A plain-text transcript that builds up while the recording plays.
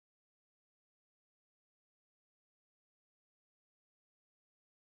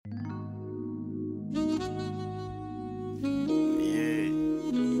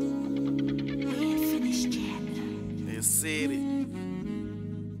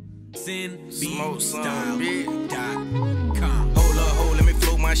SmokeSomeBeat.com. Hold, let me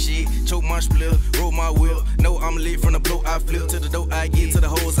flow my shit, choke my split, roll my whip. No, I'm lit from the blow I flip to the dope I get, to the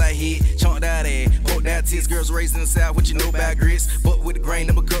hoes I hit. Chunk that ass, poke that tits, girls raised in the south, what you know about grits. But with the grain,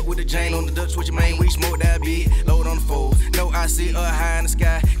 number cut with the Jane on the Dutch with your main, we smoke that beat. Load on the fold, no, I sit up high in the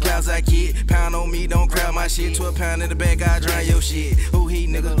sky, clouds I kid. Pound on me, don't crowd my shit, 12 pound in the back, I drown your shit. Who he,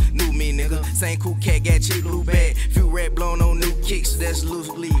 nigga? New me, nigga. Same cool cat, got cheap, blue bag. Few red blown on new kicks, that's loose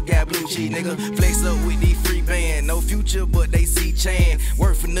leaf, got blue cheese, nigga. Flex up with these free band, no future, but they see Caine.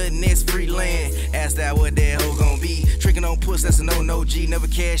 Work for nothing, that's free land. Ask that what that hoe gon' be. Tricking on puss, that's a no G. Never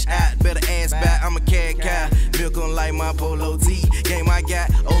cash out, better ass back. I'm a cat cow. Milk on like my polo tee. Game I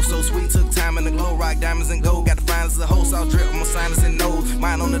got, oh so sweet. Took time in the glow, rock diamonds and gold. Got the finest of the whole South drip. I'm a sinus and nose.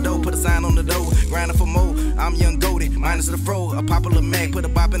 Mine on the dough, put a sign on the dough. Grinding for more. I'm young goated, minus the fro. A popular Mac, put a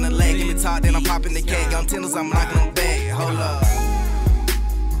bop in the leg. Give me talk, then I'm popping the cat. Young tenders, I'm knocking them back. Hold up.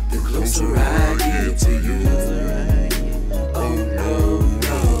 The closer I get to you, oh no,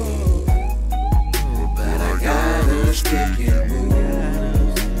 no. But I gotta stick and move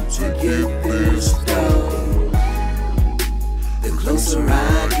to get this done. The closer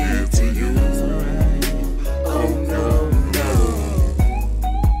I get to you, oh no, no.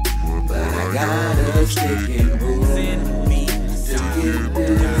 But I gotta stick and move to get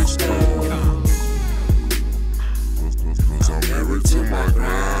this done. I'm married to my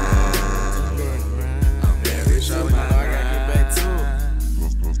grind. I'm married to my grind.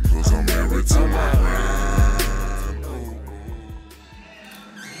 I'm married to my grind.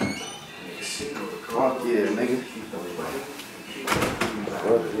 Fuck yeah, nigga.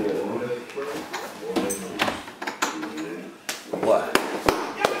 Fuck yeah, nigga. What?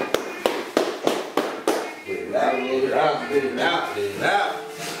 Get it out, get it out, get it out, get it out.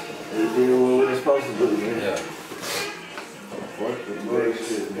 We did what we were supposed to do, man. Yeah. Fuck the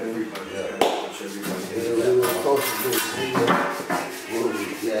bullshit, man. Yeah. We were supposed to do, nigga.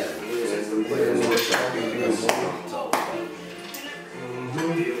 Yeah.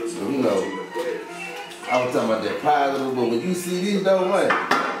 You know, I was talking about that positive, but when you see these though, man,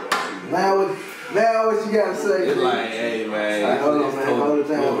 now what you gotta say? It's like, hey man. Right, hold on, man. Hold it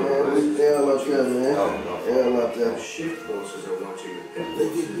down, man. We still up there, man. Still up there.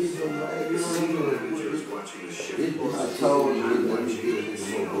 I told you.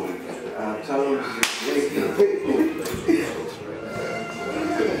 I told you.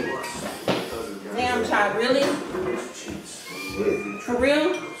 Damn, child, really? For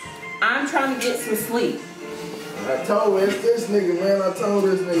real? I'm trying to get some sleep. I told her, it's this nigga, man. I told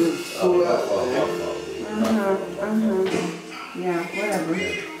this nigga to pull out, man. Yeah, whatever.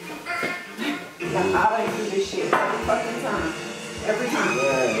 I always do this shit every fucking time. Every time.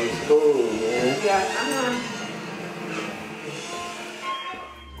 Yeah, it's cool, man. Yeah,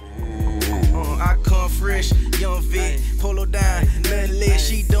 I come fresh, young Vic, polo down, nothing less.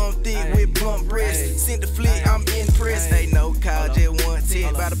 She dumb thick with plump breasts. Sent the flick, I'm impressed. They know Kyle just one tick,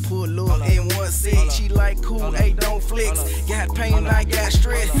 about to pull up in one set. She like cool, hey, don't flex. Got pain, I got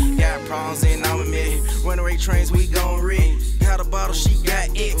stress. Got problems and I'm a mess. Runaway trains, we gon' wreck. Got a bottle, she got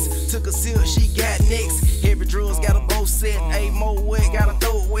X. Took a sip, she got next. Heavy drugs, got a bow set. Ayy, more wet, got a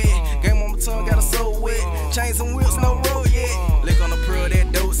throat wet. Game on my tongue, got a soul wet. Chains and wheels, no road yet. Lick on the pearl,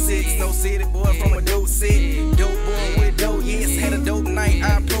 that dope six. No city boy from a dope set. Dope boy with dope, yes. Had a dope night,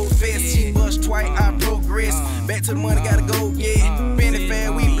 I profess. She bust twice, I progress. Back to the money, gotta go, yeah. Benny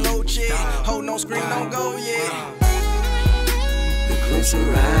fan, we blow check. Hold no screen, don't go, yeah. The closer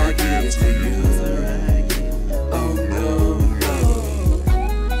I get to you, oh no, no.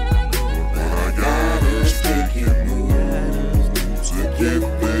 But I gotta stick and move to get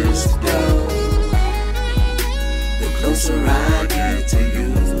this done. The closer I get to you,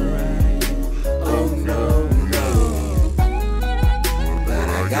 oh no, no. But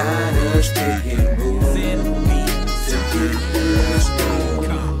I gotta stick and move to get this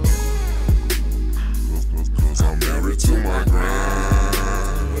done. 'Cause I'm married to my grind.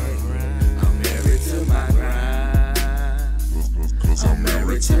 I'm married to my grind. 'Cause I'm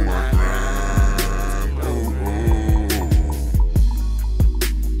married to my grind.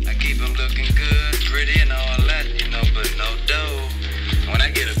 I keep them looking good, pretty and all that, you know, but no dough. When I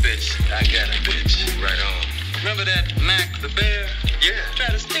get a bitch, I got a bitch. Right on. Remember that Mac the bear? Yeah.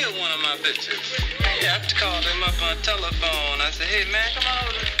 Tried to steal one of my bitches. Yeah, I called him up on telephone. I said, hey man, come on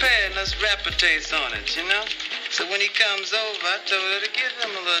over to the pad and let's rap a taste on it, you know? So when he comes over, I told her to give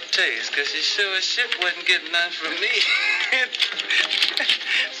him a little taste, cause she sure as shit wasn't getting none from me.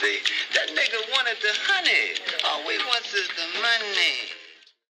 See, that nigga wanted the honey. All we wants is the money.